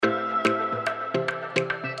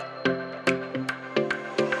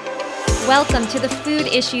Welcome to the Food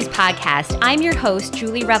Issues Podcast. I'm your host,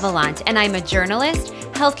 Julie Revelant, and I'm a journalist,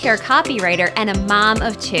 healthcare copywriter, and a mom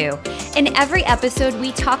of two. In every episode,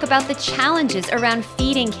 we talk about the challenges around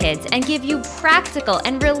feeding kids and give you practical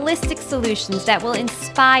and realistic solutions that will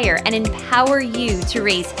inspire and empower you to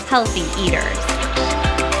raise healthy eaters.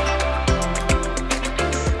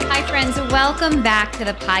 Hi, friends. Welcome back to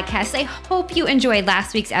the podcast. I hope you enjoyed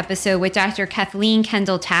last week's episode with Dr. Kathleen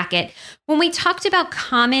Kendall-Tackett when we talked about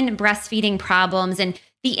common breastfeeding problems and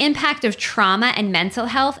the impact of trauma and mental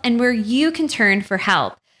health and where you can turn for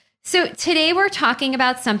help. So today we're talking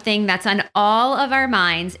about something that's on all of our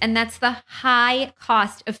minds, and that's the high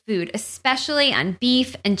cost of food, especially on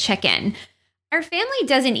beef and chicken. Our family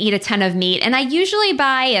doesn't eat a ton of meat, and I usually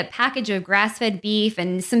buy a package of grass-fed beef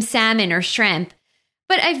and some salmon or shrimp.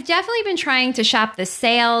 But I've definitely been trying to shop the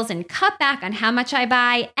sales and cut back on how much I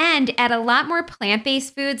buy and add a lot more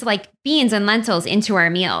plant-based foods like beans and lentils into our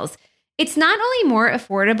meals. It's not only more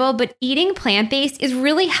affordable, but eating plant-based is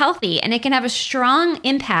really healthy, and it can have a strong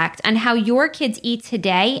impact on how your kids eat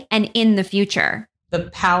today and in the future. The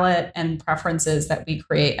palate and preferences that we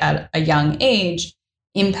create at a young age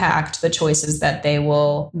impact the choices that they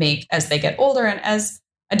will make as they get older and as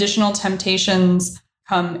additional temptations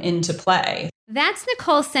come into play. That's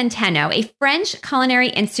Nicole Centeno, a French Culinary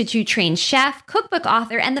Institute trained chef, cookbook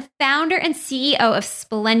author, and the founder and CEO of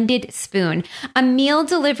Splendid Spoon, a meal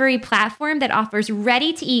delivery platform that offers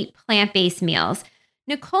ready-to-eat plant-based meals.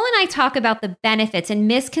 Nicole and I talk about the benefits and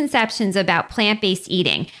misconceptions about plant-based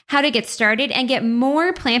eating, how to get started and get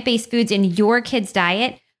more plant-based foods in your kids'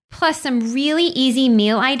 diet, plus some really easy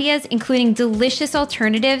meal ideas, including delicious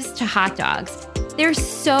alternatives to hot dogs. There's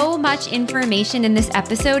so much information in this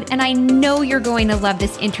episode, and I know you're going to love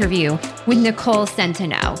this interview with Nicole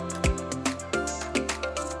Centeno.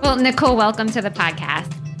 Well, Nicole, welcome to the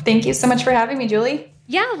podcast. Thank you so much for having me, Julie.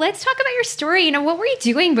 Yeah, let's talk about your story. What were you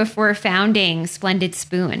doing before founding Splendid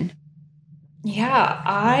Spoon? Yeah,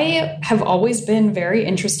 I have always been very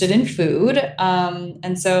interested in food.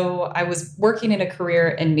 And so I was working in a career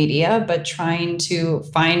in media, but trying to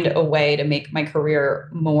find a way to make my career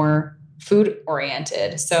more food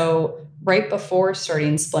oriented. So right before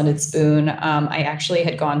starting Splendid Spoon, I actually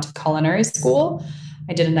had gone to culinary school.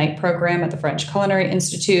 I did a night program at the French Culinary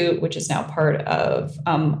Institute, which is now part of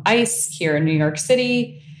ICE here in New York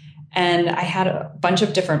City. And I had a bunch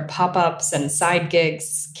of different pop-ups and side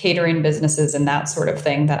gigs, catering businesses, and that sort of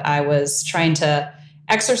thing that I was trying to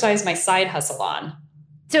exercise my side hustle on.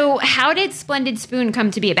 So how did Splendid Spoon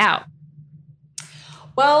come to be about?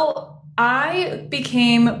 Well, I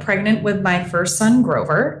became pregnant with my first son,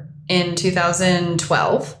 Grover, in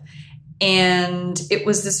 2012. And it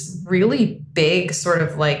was this really big sort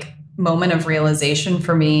of like moment of realization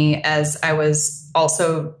for me as I was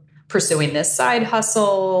also pursuing this side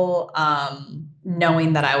hustle,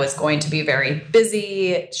 knowing that I was going to be very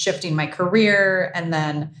busy, shifting my career, and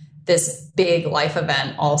then this big life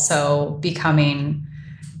event also becoming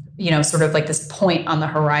sort of like this point on the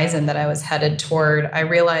horizon that I was headed toward. I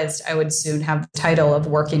realized I would soon have the title of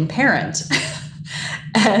working parent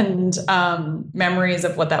and memories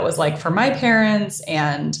of what that was like for my parents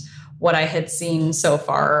and what I had seen so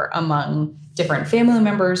far among different family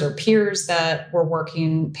members or peers that were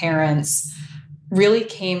working parents really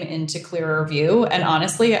came into clearer view. And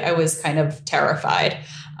honestly, I was kind of terrified.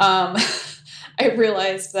 I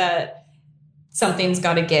realized that something's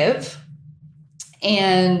got to give.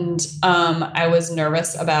 And I was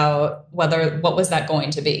nervous about what was that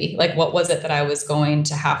going to be? Like, what was it that I was going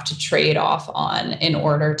to have to trade off on in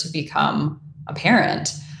order to become a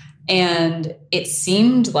parent? And it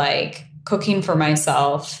seemed like cooking for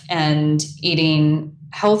myself and eating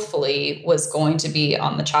healthfully was going to be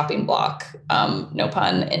on the chopping block, no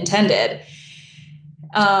pun intended.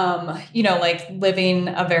 Like living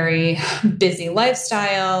a very busy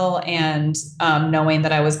lifestyle and knowing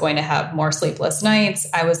that I was going to have more sleepless nights,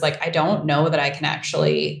 I was like, I don't know that I can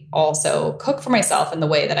actually also cook for myself in the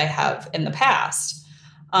way that I have in the past.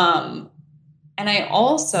 And I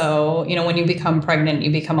also, when you become pregnant,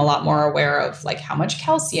 you become a lot more aware of like how much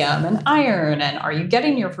calcium and iron and are you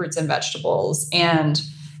getting your fruits and vegetables? And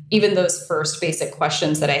even those first basic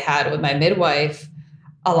questions that I had with my midwife,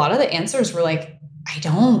 a lot of the answers were like, I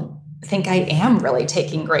don't think I am really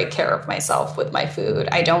taking great care of myself with my food.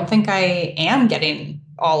 I don't think I am getting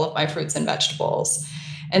all of my fruits and vegetables.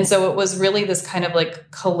 And so it was really this kind of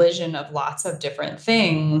like collision of lots of different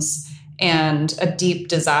things and a deep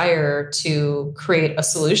desire to create a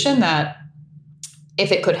solution that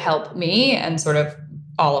if it could help me and sort of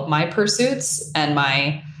all of my pursuits and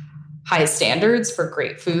my high standards for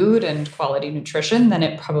great food and quality nutrition, then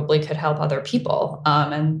it probably could help other people.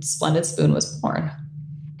 And Splendid Spoon was born.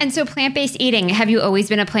 And so plant-based eating, have you always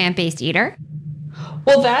been a plant-based eater?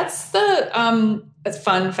 Well, that's the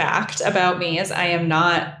fun fact about me is I am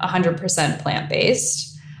not 100%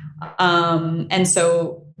 plant-based. And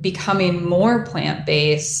so becoming more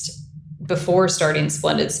plant-based before starting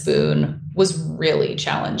Splendid Spoon was really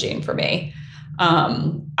challenging for me.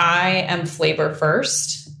 I am flavor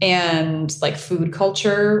first and like food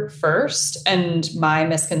culture first. And my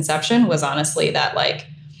misconception was honestly that like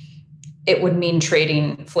it would mean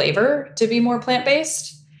trading flavor to be more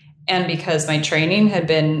plant-based. And because my training had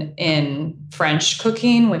been in French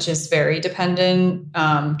cooking, which is very dependent,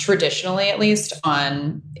 traditionally at least,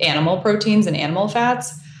 on animal proteins and animal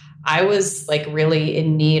fats, I was like really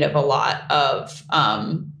in need of a lot of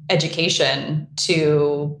education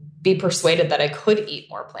to be persuaded that I could eat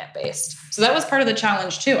more plant-based. So that was part of the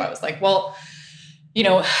challenge too. I was like, well, you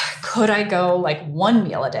know, could I go like one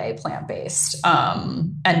meal a day plant-based?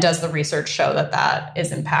 And does the research show that that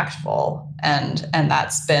is impactful? And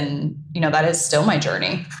that's been, you know, that is still my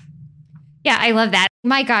journey. Yeah, I love that.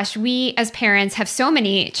 My gosh, we as parents have so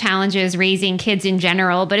many challenges raising kids in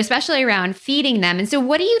general, but especially around feeding them. And so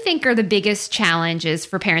what do you think are the biggest challenges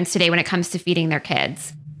for parents today when it comes to feeding their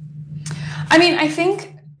kids? I mean, I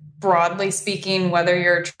think broadly speaking, whether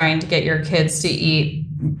you're trying to get your kids to eat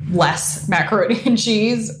less macaroni and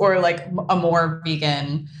cheese or like a more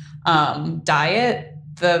vegan diet,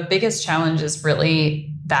 the biggest challenge is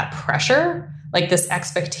really that pressure, like this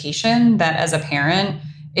expectation that as a parent,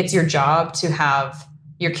 it's your job to have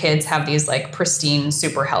your kids have these like pristine,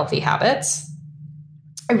 super healthy habits.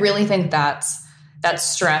 I really think that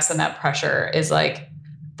stress and that pressure is like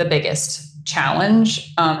the biggest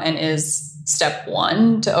challenge and is step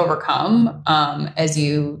one to overcome as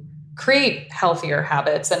you create healthier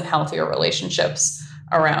habits and healthier relationships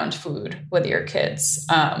around food with your kids.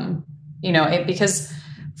 Because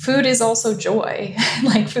food is also joy.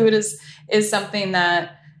 Like food is something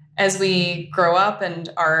that as we grow up and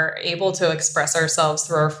are able to express ourselves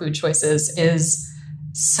through our food choices is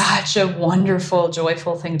such a wonderful,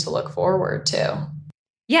 joyful thing to look forward to.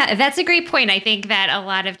 Yeah, that's a great point. I think that a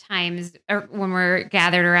lot of times when we're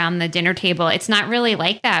gathered around the dinner table, it's not really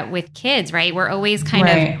like that with kids, right? We're always kind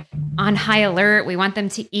of on high alert. We want them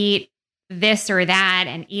to eat this or that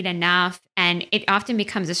and eat enough. And it often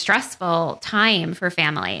becomes a stressful time for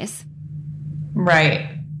families.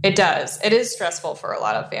 Right. It does. It is stressful for a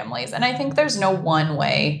lot of families. And I think there's no one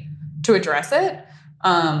way to address it.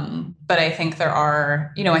 But I think there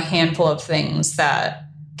are, a handful of things that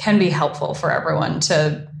can be helpful for everyone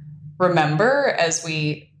to remember as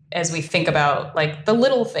we think about like the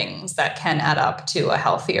little things that can add up to a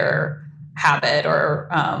healthier habit or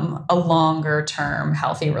a longer term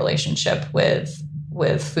healthy relationship with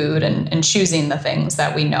food and choosing the things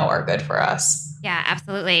that we know are good for us. Yeah,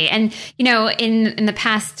 absolutely. And, in the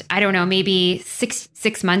past, I don't know, maybe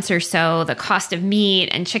six months or so, the cost of meat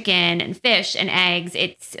and chicken and fish and eggs,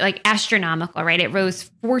 it's like astronomical, right? It rose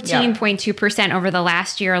 14.2% over the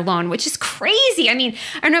last year alone, which is crazy. I mean,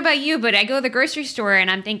 I don't know about you, but I go to the grocery store and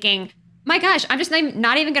I'm thinking, my gosh, I'm just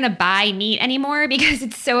not even going to buy meat anymore because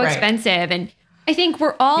it's so expensive. And I think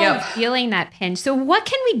we're all feeling that pinch. So what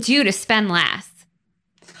can we do to spend less?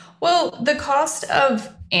 Well, the cost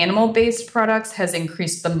of animal-based products has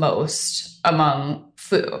increased the most among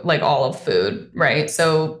food, like all of food, right?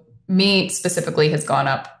 So meat specifically has gone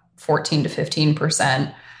up 14 to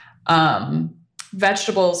 15%.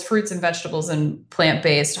 Vegetables, fruits and vegetables and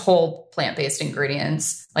whole plant-based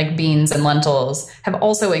ingredients like beans and lentils have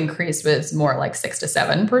also increased with more like 6 to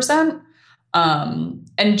 7%.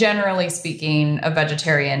 And generally speaking, a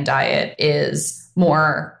vegetarian diet is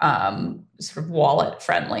more sort of wallet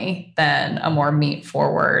friendly than a more meat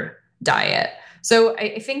forward diet. So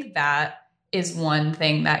I think that is one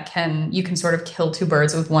thing that you can sort of kill two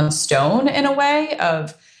birds with one stone in a way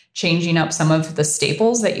of changing up some of the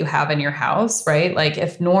staples that you have in your house, right? Like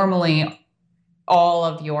if normally all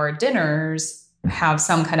of your dinners have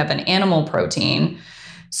some kind of an animal protein,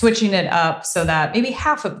 switching it up so that maybe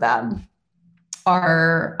half of them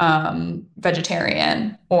are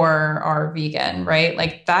vegetarian or are vegan, right?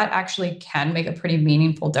 Like that actually can make a pretty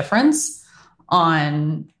meaningful difference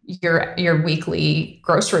on your weekly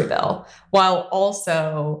grocery bill, while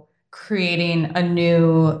also creating a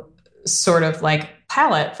new sort of like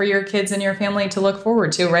palette for your kids and your family to look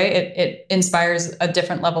forward to, right? It inspires a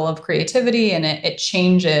different level of creativity and it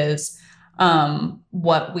changes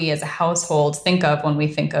what we as a household think of when we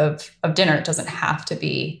think of dinner. It doesn't have to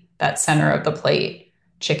be that center of the plate,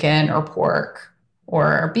 chicken or pork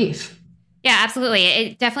or beef. Yeah, absolutely.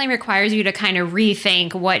 It definitely requires you to kind of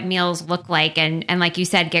rethink what meals look like and like you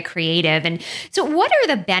said, get creative. And so what are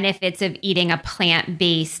the benefits of eating a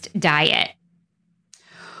plant-based diet?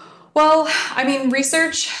 Well, I mean,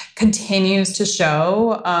 research continues to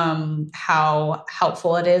show how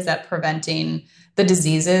helpful it is at preventing the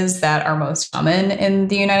diseases that are most common in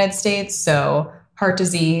the United States. So heart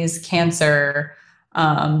disease, cancer.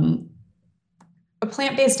 A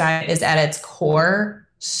plant-based diet is at its core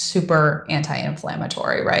super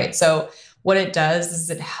anti-inflammatory, right? So what it does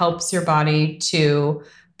is it helps your body to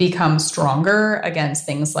become stronger against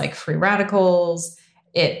things like free radicals.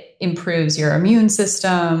 It improves your immune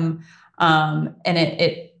system, and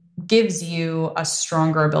it gives you a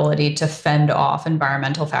stronger ability to fend off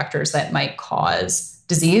environmental factors that might cause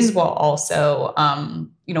disease while also,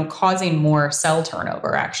 causing more cell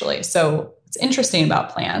turnover, actually. So what's interesting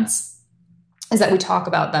about plants is that we talk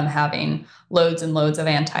about them having loads and loads of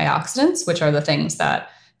antioxidants, which are the things that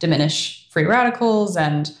diminish free radicals.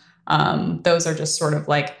 And those are just sort of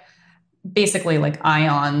like basically like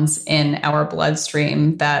ions in our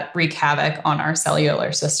bloodstream that wreak havoc on our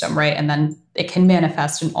cellular system, right? And then it can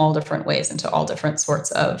manifest in all different ways into all different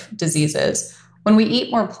sorts of diseases. When we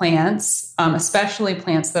eat more plants, especially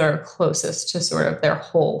plants that are closest to sort of their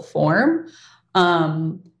whole form,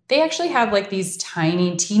 they actually have like these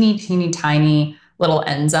tiny, teeny tiny little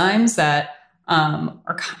enzymes that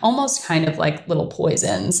are almost kind of like little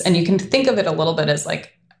poisons. And you can think of it a little bit as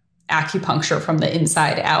like acupuncture from the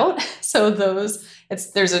inside out. So there's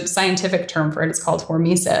a scientific term for it. It's called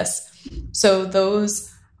hormesis. So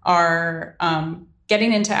those are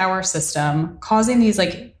getting into our system, causing these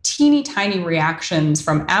like teeny tiny reactions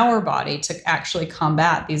from our body to actually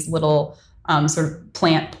combat these little sort of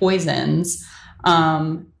plant poisons.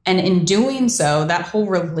 And in doing so, that whole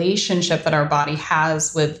relationship that our body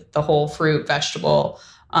has with the whole fruit, vegetable,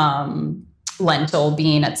 lentil,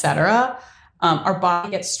 bean, etc., our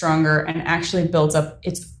body gets stronger and actually builds up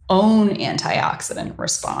its own antioxidant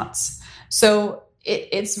response. So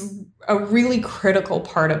it's a really critical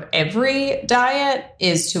part of every diet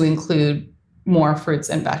is to include more fruits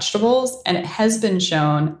and vegetables. And it has been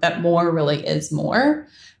shown that more really is more,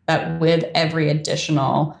 that with every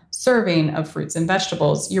additional serving of fruits and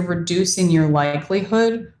vegetables, you're reducing your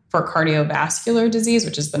likelihood for cardiovascular disease,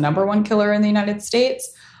 which is the number one killer in the United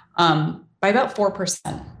States, by about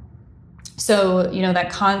 4%. So, that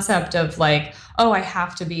concept of like, oh, I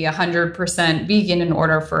have to be 100% vegan in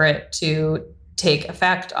order for it to take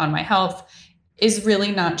effect on my health is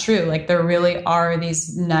really not true. Like there really are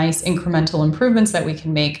these nice incremental improvements that we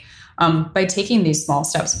can make by taking these small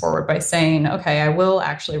steps forward, by saying, okay, I will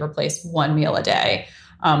actually replace one meal a day.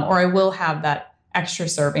 Or I will have that extra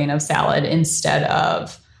serving of salad instead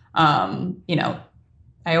of, I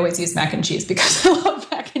always use mac and cheese because I love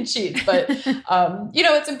mac and cheese. But,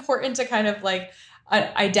 it's important to kind of like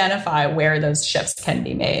identify where those shifts can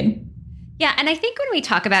be made. Yeah. And I think when we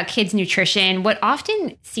talk about kids' nutrition, what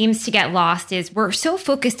often seems to get lost is we're so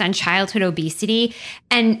focused on childhood obesity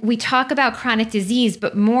and we talk about chronic disease,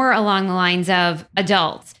 but more along the lines of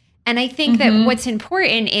adults. And I think that what's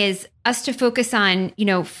important is us to focus on,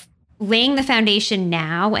 laying the foundation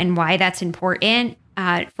now and why that's important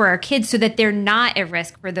for our kids so that they're not at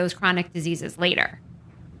risk for those chronic diseases later.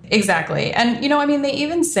 Exactly. And, they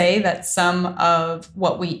even say that some of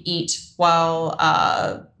what we eat while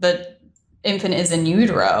the infant is in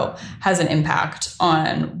utero has an impact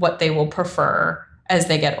on what they will prefer as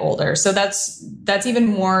they get older. So that's even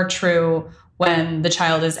more true when the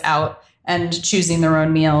child is out and choosing their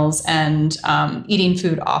own meals and eating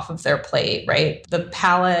food off of their plate, right? The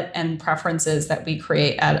palate and preferences that we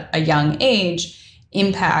create at a young age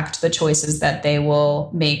impact the choices that they will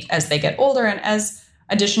make as they get older and as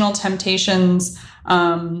additional temptations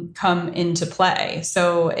come into play.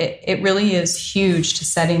 So it really is huge to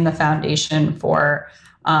setting the foundation for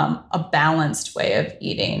a balanced way of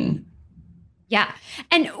eating. Yeah.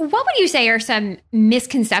 And what would you say are some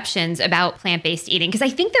misconceptions about plant-based eating? Because I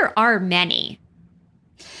think there are many.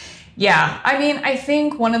 Yeah. I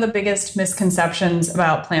think one of the biggest misconceptions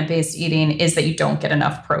about plant-based eating is that you don't get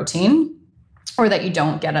enough protein or that you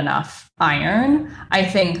don't get enough iron. I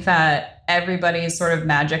think that everybody's sort of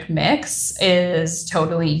magic mix is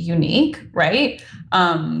totally unique, right?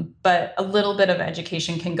 But a little bit of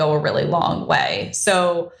education can go a really long way.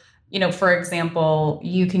 So, for example,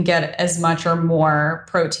 you can get as much or more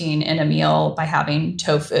protein in a meal by having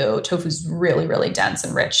tofu. Tofu's really, really dense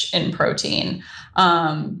and rich in protein.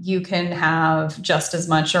 You can have just as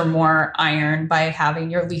much or more iron by having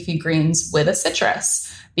your leafy greens with a citrus,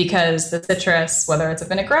 because the citrus, whether it's a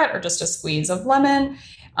vinaigrette or just a squeeze of lemon,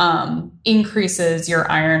 increases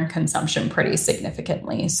your iron consumption pretty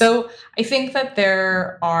significantly. So I think that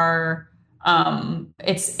there are,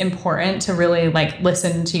 it's important to really like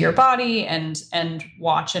listen to your body and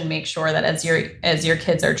watch and make sure that as your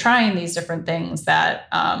kids are trying these different things that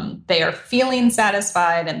they are feeling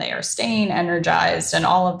satisfied and they are staying energized and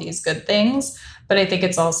all of these good things. But I think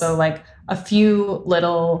it's also like a few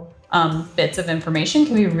little bits of information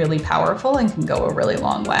can be really powerful and can go a really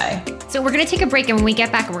long way. So we're going to take a break, and when we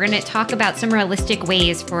get back, we're going to talk about some realistic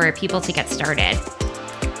ways for people to get started.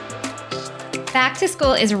 Back to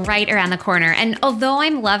school is right around the corner, and although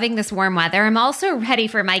I'm loving this warm weather, I'm also ready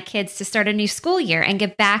for my kids to start a new school year and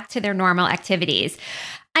get back to their normal activities.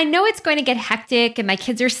 I know it's going to get hectic and my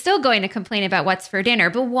kids are still going to complain about what's for dinner,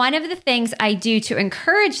 but one of the things I do to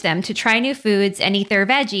encourage them to try new foods and eat their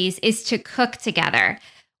veggies is to cook together.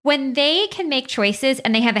 When they can make choices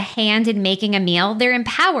and they have a hand in making a meal, they're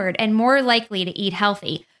empowered and more likely to eat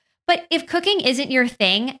healthy. But if cooking isn't your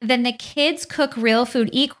thing, then the Kids Cook Real Food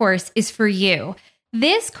e-course is for you.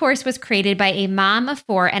 This course was created by a mom of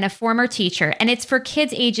 4 and a former teacher, and it's for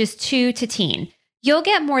kids ages 2 to teen. You'll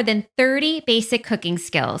get more than 30 basic cooking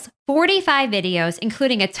skills, 45 videos,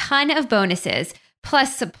 including a ton of bonuses,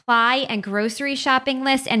 plus supply and grocery shopping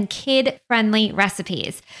lists and kid-friendly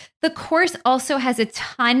recipes. The course also has a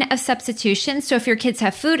ton of substitutions, so if your kids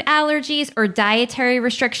have food allergies or dietary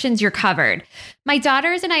restrictions, you're covered. My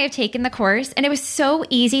daughters and I have taken the course, and it was so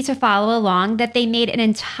easy to follow along that they made an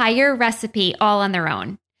entire recipe all on their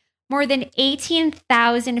own. More than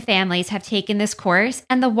 18,000 families have taken this course,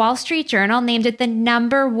 and the Wall Street Journal named it the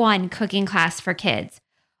 #1 cooking class for kids.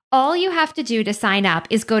 All you have to do to sign up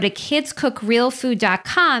is go to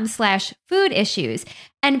kidscookrealfood.com/food issues.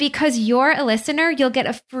 And because you're a listener, you'll get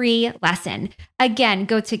a free lesson. Again,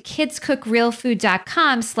 go to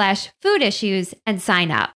kidscookrealfood.com/food issues and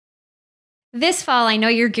sign up. This fall, I know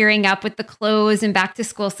you're gearing up with the clothes and back to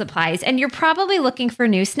school supplies, and you're probably looking for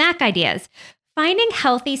new snack ideas. Finding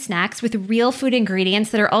healthy snacks with real food ingredients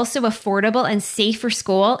that are also affordable and safe for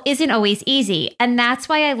school isn't always easy. And that's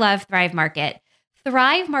why I love Thrive Market.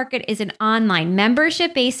 Thrive Market is an online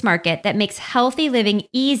membership-based market that makes healthy living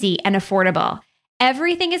easy and affordable.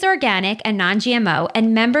 Everything is organic and non-GMO,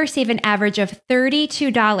 and members save an average of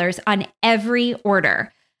 $32 on every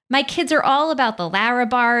order. My kids are all about the Lara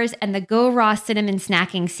bars and the Go Raw cinnamon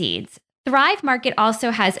snacking seeds. Thrive Market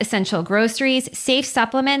also has essential groceries, safe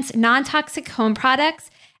supplements, non-toxic home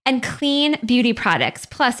products, and clean beauty products,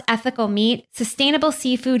 plus ethical meat, sustainable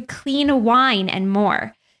seafood, clean wine, and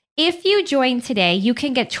more. If you join today, you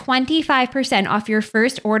can get 25% off your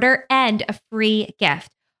first order and a free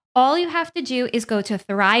gift. All you have to do is go to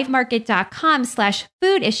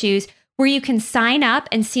thrivemarket.com/food issues, where you can sign up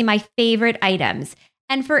and see my favorite items.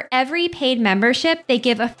 And for every paid membership, they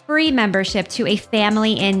give a free membership to a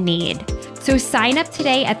family in need. So sign up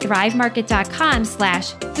today at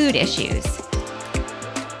thrivemarket.com/food issues.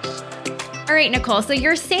 All right, Nicole, so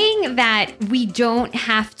you're saying that we don't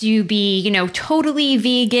have to be, totally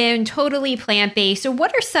vegan, totally plant-based. So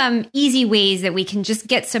what are some easy ways that we can just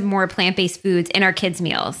get some more plant-based foods in our kids'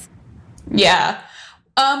 meals? Yeah.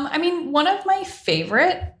 One of my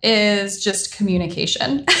favorite is just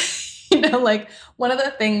communication. One of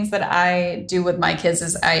the things that I do with my kids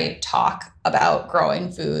is I talk about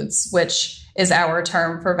growing foods, which is our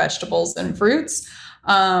term for vegetables and fruits,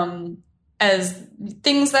 as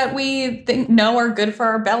things that we know are good for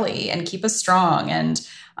our belly and keep us strong. And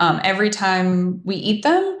every time we eat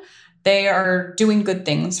them, they are doing good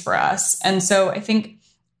things for us. And so I think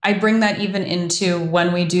I bring that even into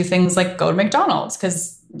when we do things like go to McDonald's,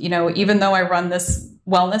 because, even though I run this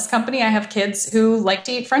wellness company, I have kids who like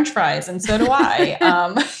to eat French fries, and so do I.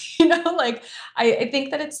 I think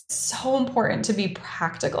that it's so important to be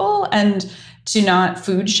practical and to not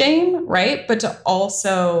food shame, right? But to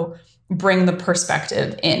also bring the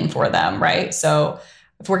perspective in for them, right? So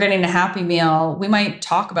if we're getting a Happy Meal, we might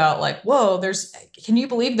talk about whoa, can you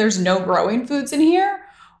believe there's no growing foods in here?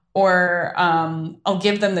 Or I'll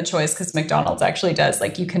give them the choice, because McDonald's actually does,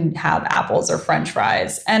 you can have apples or French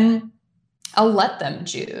fries, and I'll let them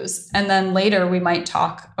choose. And then later we might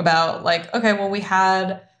talk about okay, well, we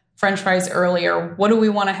had French fries earlier. What do we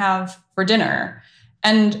want to have for dinner?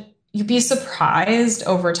 And you'd be surprised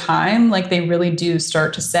over time. They really do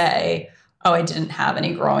start to say, oh, I didn't have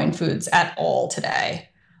any growing foods at all today.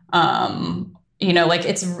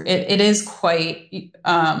 It is quite,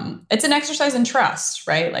 it's an exercise in trust,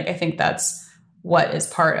 right? I think that's what's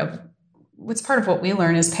part of what we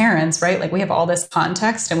learn as parents, right? We have all this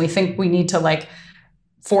context and we think we need to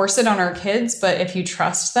force it on our kids. But if you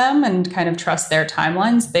trust them and kind of trust their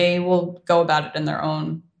timelines, they will go about it in their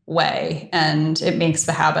own way, and it makes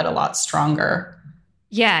the habit a lot stronger.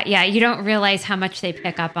 Yeah. Yeah. You don't realize how much they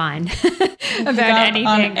pick up on about anything.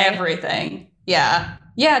 On everything. Yeah.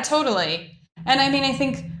 Yeah, totally. And I mean, I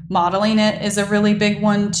think modeling it is a really big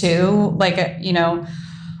one too. Like, you know,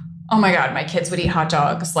 oh my God, my kids would eat hot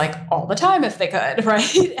dogs like all the time if they could,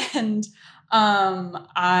 right? And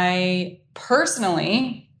I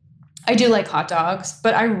personally, I do like hot dogs,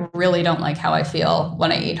 but I really don't like how I feel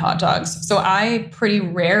when I eat hot dogs. So I pretty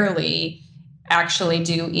rarely actually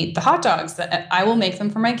do eat the hot dogs. That I will make them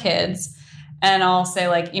for my kids, and I'll say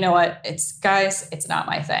like, you know what, it's not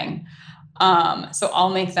my thing. So I'll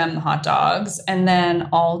make them the hot dogs, and then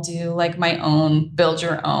I'll do like my own build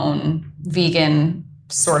your own vegan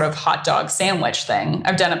sort of hot dog sandwich thing.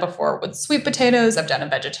 I've done it before with sweet potatoes. I've done a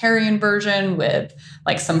vegetarian version with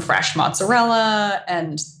like some fresh mozzarella.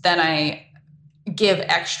 And then I give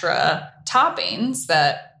extra toppings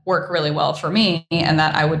that work really well for me and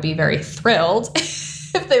that I would be very thrilled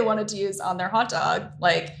if they wanted to use on their hot dog,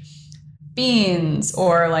 like beans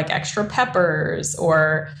or like extra peppers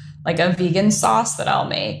or like a vegan sauce that I'll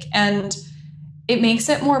make. And it makes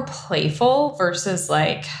it more playful versus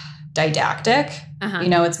like didactic. You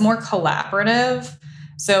know, it's more collaborative.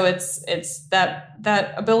 So it's that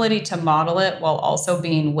ability to model it while also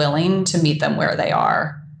being willing to meet them where they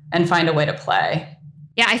are and find a way to play.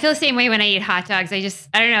 Yeah, I feel the same way when I eat hot dogs. I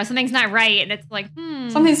don't know, something's not right. And it's like,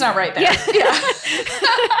 something's not right there. Yeah.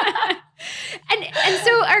 And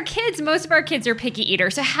so most of our kids are picky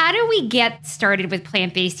eaters. So how do we get started with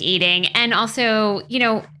plant-based eating and also, you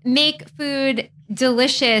know, make food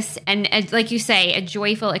delicious and, like you say, a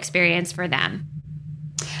joyful experience for them?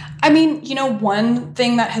 I mean, you know, one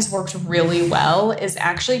thing that has worked really well is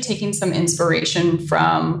actually taking some inspiration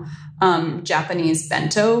from Japanese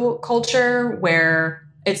bento culture, where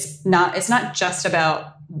it's not just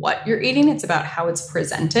about what you're eating, it's about how it's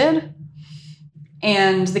presented.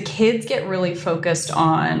 And the kids get really focused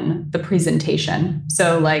on the presentation.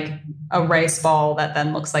 So like a rice ball that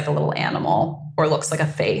then looks like a little animal or looks like a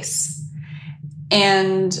face.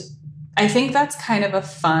 And I think that's kind of a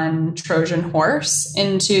fun Trojan horse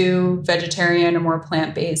into vegetarian or more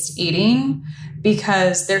plant-based eating,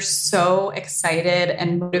 because they're so excited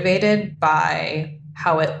and motivated by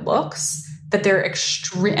how it looks that they're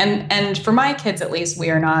extreme. And for my kids, at least, we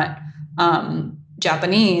are not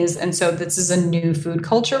Japanese. And so this is a new food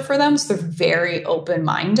culture for them. So they're very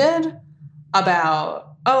open-minded about,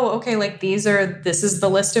 oh, okay, like this is the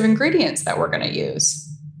list of ingredients that we're going to use.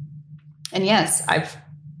 And yes, I've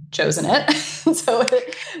chosen it. So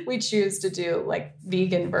we choose to do like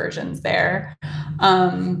vegan versions there.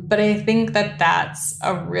 But I think that that's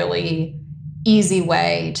a really easy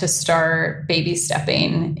way to start baby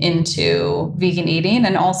stepping into vegan eating.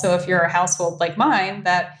 And also if you're a household like mine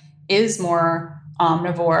that is more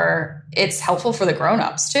omnivore, it's helpful for the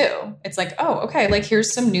grownups too. It's like, oh, okay, like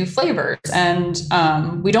here's some new flavors. And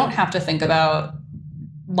we don't have to think about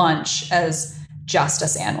lunch as just a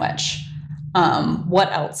sandwich.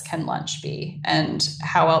 What else can lunch be? And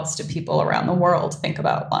how else do people around the world think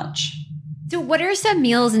about lunch? So what are some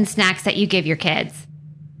meals and snacks that you give your kids?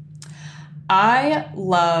 I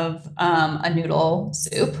love a noodle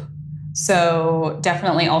soup. So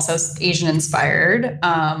definitely also Asian inspired.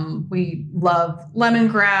 We love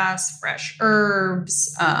lemongrass, fresh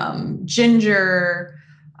herbs, ginger,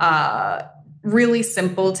 really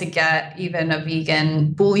simple to get even a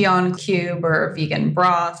vegan bouillon cube or a vegan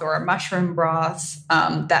broth or a mushroom broth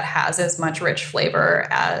that has as much rich flavor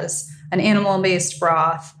as an animal-based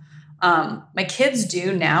broth. My kids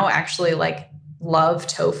do now actually like love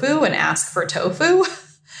tofu and ask for tofu.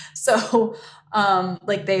 So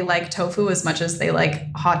like they like tofu as much as they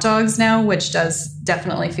like hot dogs now, which does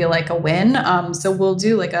definitely feel like a win. So we'll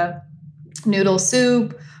do like a noodle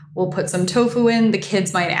soup. We'll put some tofu in. The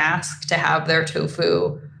kids might ask to have their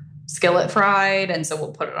tofu skillet fried, and so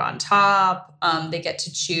we'll put it on top. They get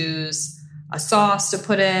to choose a sauce to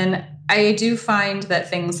put in. I do find that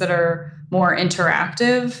things that are more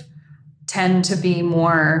interactive tend to be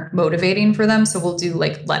more motivating for them. So we'll do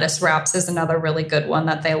like lettuce wraps is another really good one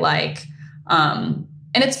that they like. And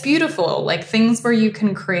it's beautiful, like things where you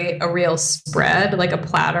can create a real spread, like a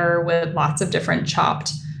platter with lots of different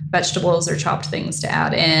chopped vegetables or chopped things to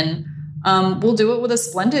add in. We'll do it with a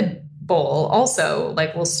Splendid bowl also.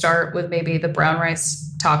 Like we'll start with maybe the brown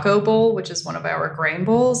rice taco bowl, which is one of our grain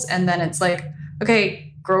bowls. And then it's like,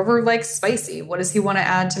 okay, Grover likes spicy. What does he want to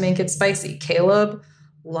add to make it spicy? Caleb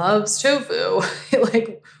loves tofu.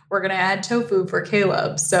 Like we're going to add tofu for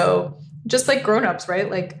Caleb. So just like grownups,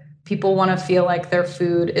 right? Like people want to feel like their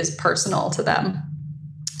food is personal to them.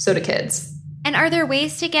 So do kids. And are there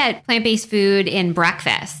ways to get plant-based food in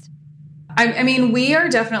breakfast? I mean, we are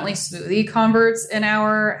definitely smoothie converts in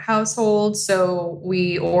our household. So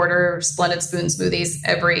we order Splendid Spoon smoothies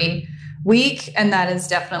every week. And that is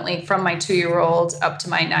definitely from my 2-year-old up to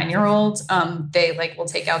my 9-year-old. They will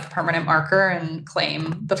take out the permanent marker and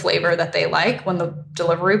claim the flavor that they like when the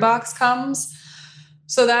delivery box comes.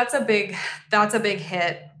 So that's a big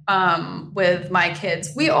hit. With my kids.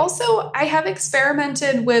 I have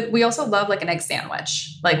experimented with, we also love an egg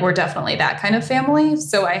sandwich. We're definitely that kind of family.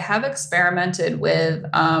 So I have experimented with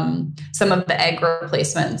some of the egg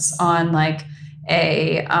replacements on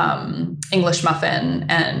a English muffin,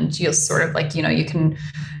 and you'll sort of you can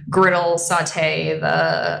griddle saute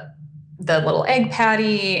the little egg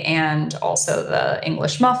patty and also the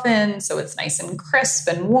English muffin. So it's nice and crisp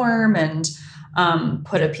and warm, and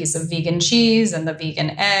put a piece of vegan cheese and the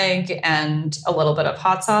vegan egg and a little bit of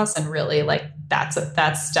hot sauce. And really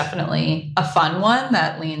that's definitely a fun one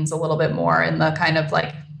that leans a little bit more in the kind of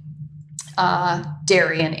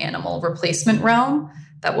dairy and animal replacement realm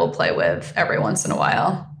that we'll play with every once in a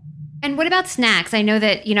while. And what about snacks? I know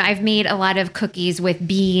that, I've made a lot of cookies with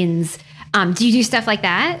beans. Do you do stuff like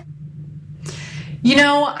that?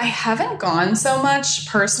 I haven't gone so much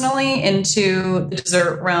personally into the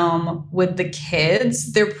dessert realm with the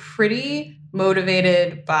kids. They're pretty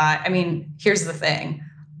motivated by, here's the thing.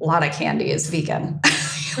 A lot of candy is vegan.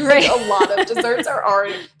 Right? A lot of desserts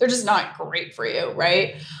they're just not great for you,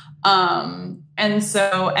 right? And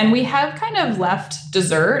we have kind of left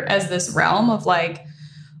dessert as this realm of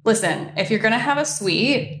listen, if you're going to have a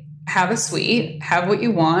sweet, have what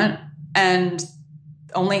you want, and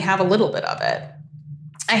only have a little bit of it.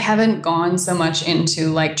 I haven't gone so much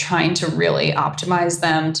into trying to really optimize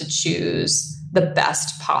them to choose the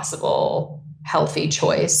best possible healthy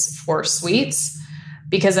choice for sweets,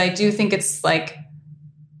 because I do think it's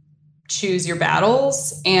choose your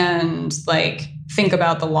battles and think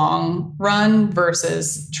about the long run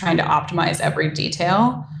versus trying to optimize every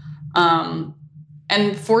detail.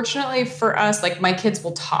 And fortunately for us, my kids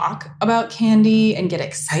will talk about candy and get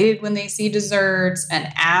excited when they see desserts and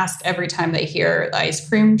ask every time they hear the ice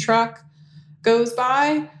cream truck goes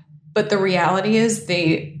by. But the reality is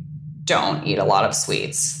they don't eat a lot of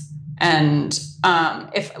sweets. And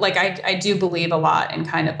if I do believe a lot in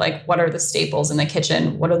kind of what are the staples in the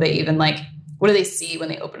kitchen? What are they even what do they see when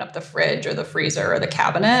they open up the fridge or the freezer or the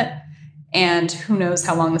cabinet? And who knows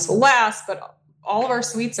how long this will last, but all of our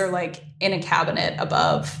sweets are in a cabinet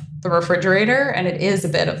above the refrigerator, and it is a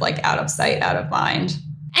bit of out of sight, out of mind.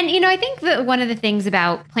 And, I think that one of the things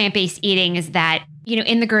about plant-based eating is that,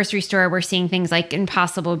 in the grocery store, we're seeing things like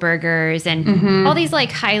Impossible Burgers and all these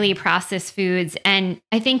highly processed foods. And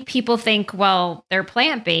I think people think, well, they're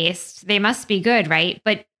plant-based, they must be good, right?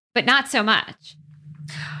 But not so much.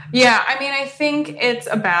 Yeah. I think it's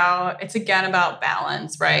again about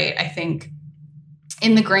balance, right? I think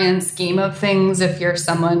in the grand scheme of things, if you're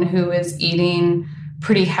someone who is eating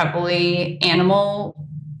pretty heavily animal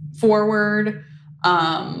forward,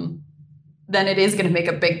 then it is going to make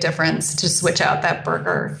a big difference to switch out that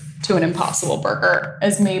burger to an Impossible Burger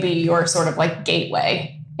as maybe your sort of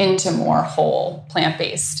gateway into more whole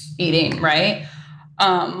plant-based eating, right?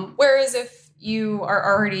 Whereas if you are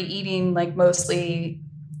already eating mostly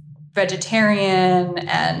vegetarian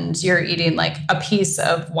and you're eating a piece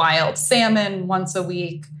of wild salmon once a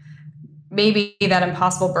week, maybe that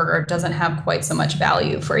Impossible Burger doesn't have quite so much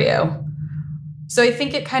value for you. So I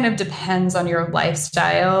think it kind of depends on your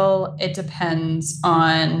lifestyle. It depends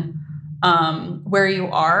on where you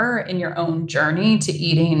are in your own journey to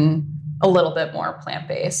eating a little bit more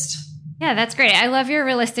plant-based. Yeah, that's great. I love your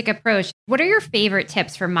realistic approach. What are your favorite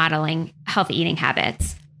tips for modeling healthy eating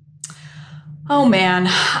habits? Oh, man.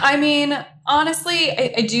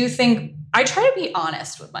 Honestly, I do think I try to be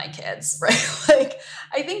honest with my kids, right?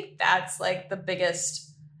 I think that's the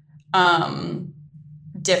biggest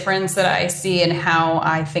difference that I see in how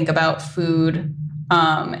I think about food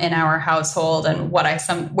in our household, and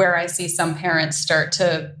where I see some parents start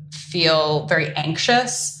to feel very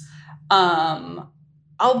anxious.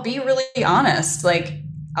 I'll be really honest.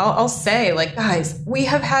 I'll say guys, we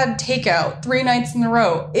have had takeout 3 nights in a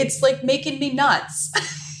row. It's making me nuts.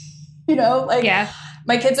 Yeah.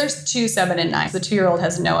 My kids are 2, 7, and 9. The 2-year-old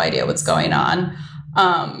has no idea what's going on.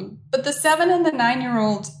 But the 7 and the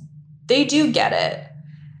 9-year-old, they do get it.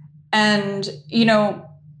 And,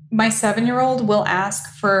 my 7-year-old will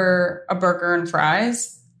ask for a burger and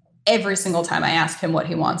fries every single time I ask him what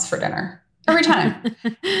he wants for dinner. Every time.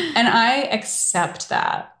 And I accept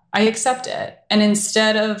that. I accept it. And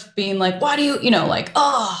instead of being why do you,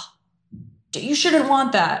 you shouldn't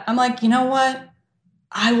want that. I'm you know what?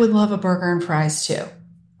 I would love a burger and fries too.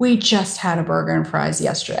 We just had a burger and fries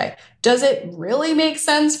yesterday. Does it really make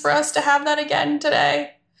sense for us to have that again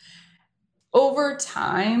today? Over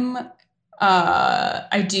time,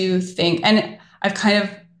 I do think, and I've kind of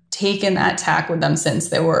taken that tack with them since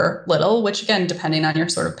they were little, which again, depending on your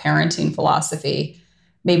sort of parenting philosophy,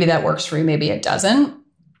 maybe that works for you, maybe it doesn't.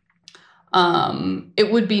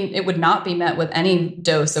 It would not be met with any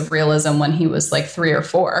dose of realism when he was like 3 or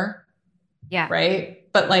 4. Yeah.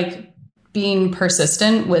 Right. But like being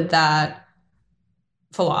persistent with that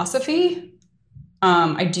philosophy,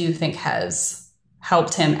 I do think has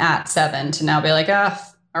helped him at 7 to now be like,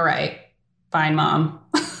 all right, fine, Mom.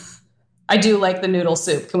 I do like the noodle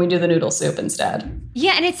soup. Can we do the noodle soup instead?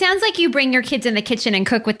 Yeah. And it sounds like you bring your kids in the kitchen and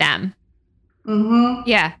cook with them. Mm-hmm.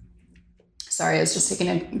 Yeah. Sorry, I was just taking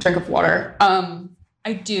a drink of water.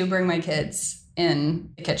 I do bring my kids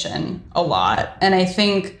in the kitchen a lot. And I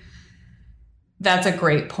think that's a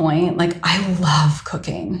great point. Like, I love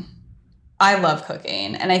cooking.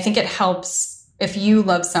 And I think it helps if you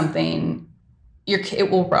love something, it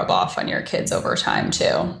will rub off on your kids over time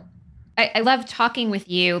too. I love talking with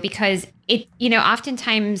you because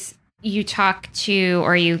oftentimes you talk to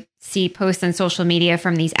or you see posts on social media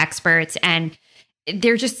from these experts and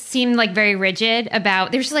they just seem like very rigid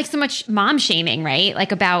about, there's like so much mom shaming, right?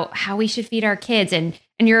 Like about how we should feed our kids. And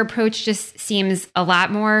your approach just seems a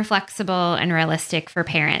lot more flexible and realistic for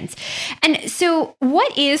parents. And so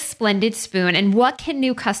what is Splendid Spoon and what can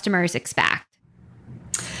new customers expect?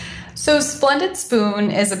 So Splendid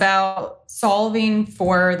Spoon is about solving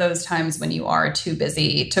for those times when you are too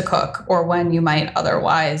busy to cook or when you might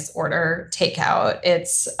otherwise order takeout.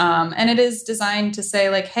 And it is designed to say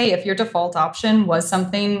like, hey, if your default option was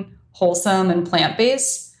something wholesome and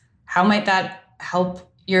plant-based, how might that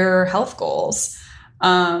help your health goals?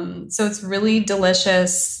 So it's really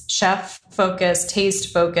delicious, chef-focused,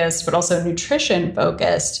 taste-focused, but also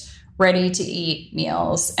nutrition-focused, ready-to-eat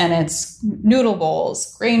meals. And it's noodle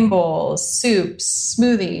bowls, grain bowls, soups,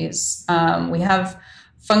 smoothies. We have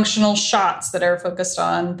functional shots that are focused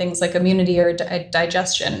on things like immunity or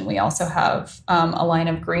digestion. We also have a line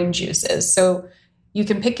of green juices. So you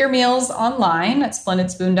can pick your meals online at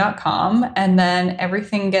splendidspoon.com, and then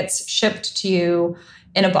everything gets shipped to you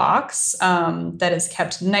in a box that is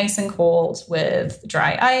kept nice and cold with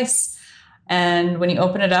dry ice. And when you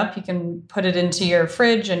open it up, you can put it into your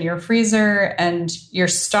fridge and your freezer, and you're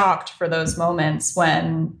stocked for those moments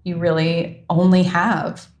when you really only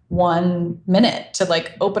have 1 minute to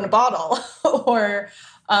like open a bottle or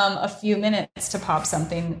a few minutes to pop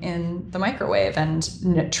something in the microwave.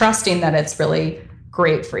 And trusting that it's really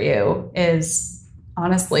great for you is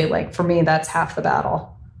honestly, like for me, that's half the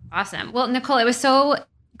battle. Awesome. Well, Nicole, it was so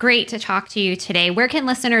great to talk to you today. Where can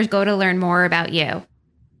listeners go to learn more about you?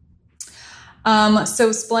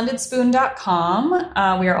 So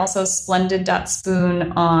splendidspoon.com. We are also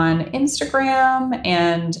splendid.spoon on Instagram,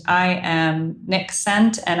 and I am Nick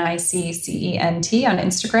Cent, NICCENT on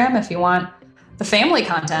Instagram if you want the family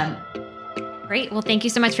content. Great. Well, thank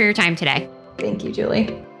you so much for your time today. Thank you,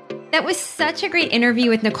 Julie. That was such a great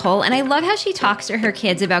interview with Nicole, and I love how she talks to her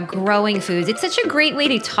kids about growing foods. It's such a great way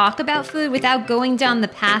to talk about food without going down the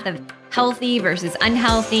path of healthy versus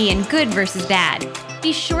unhealthy and good versus bad.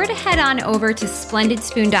 Be sure to head on over to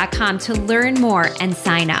splendidspoon.com to learn more and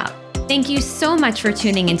sign up. Thank you so much for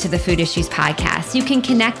tuning into the Food Issues Podcast. You can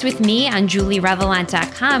connect with me on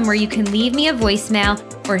julierevelant.com, where you can leave me a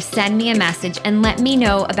voicemail or send me a message and let me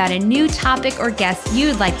know about a new topic or guest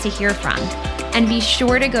you'd like to hear from. And be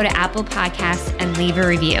sure to go to Apple Podcasts and leave a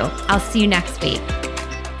review. I'll see you next week.